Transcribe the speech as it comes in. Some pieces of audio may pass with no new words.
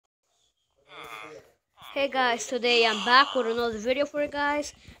Hey guys, today I'm back with another video for you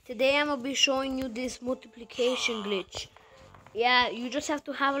guys. Today I'm gonna be showing you this multiplication glitch. Yeah, you just have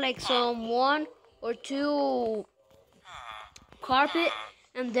to have like some one or two carpet,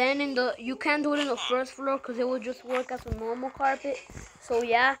 and then you can't do it in the first floor because it will just work as a normal carpet. So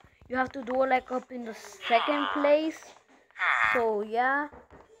yeah, you have to do it like up in the second place. So yeah,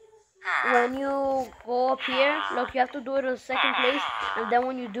 when you go up here, look, you have to do it in the second place, and then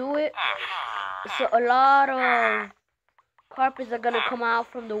when you do it, so a lot of carpets are gonna come out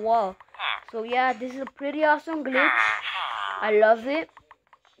from the wall. So yeah, this is a pretty awesome glitch. I love it.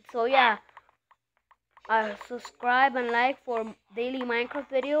 So yeah, subscribe and like for daily Minecraft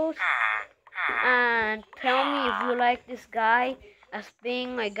videos, and tell me if you like this guy as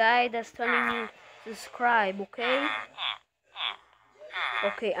being a guy that's telling you subscribe.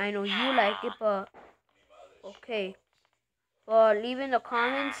 Okay, I know you like it, but okay, but leave in the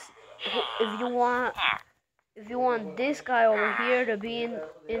comments if you want this guy over here to be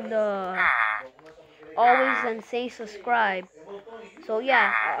in the always and say subscribe. So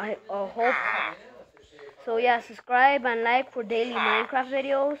yeah, I hope so. Yeah, subscribe and like for daily Minecraft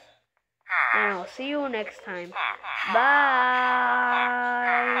videos, and I'll see you next time. Bye.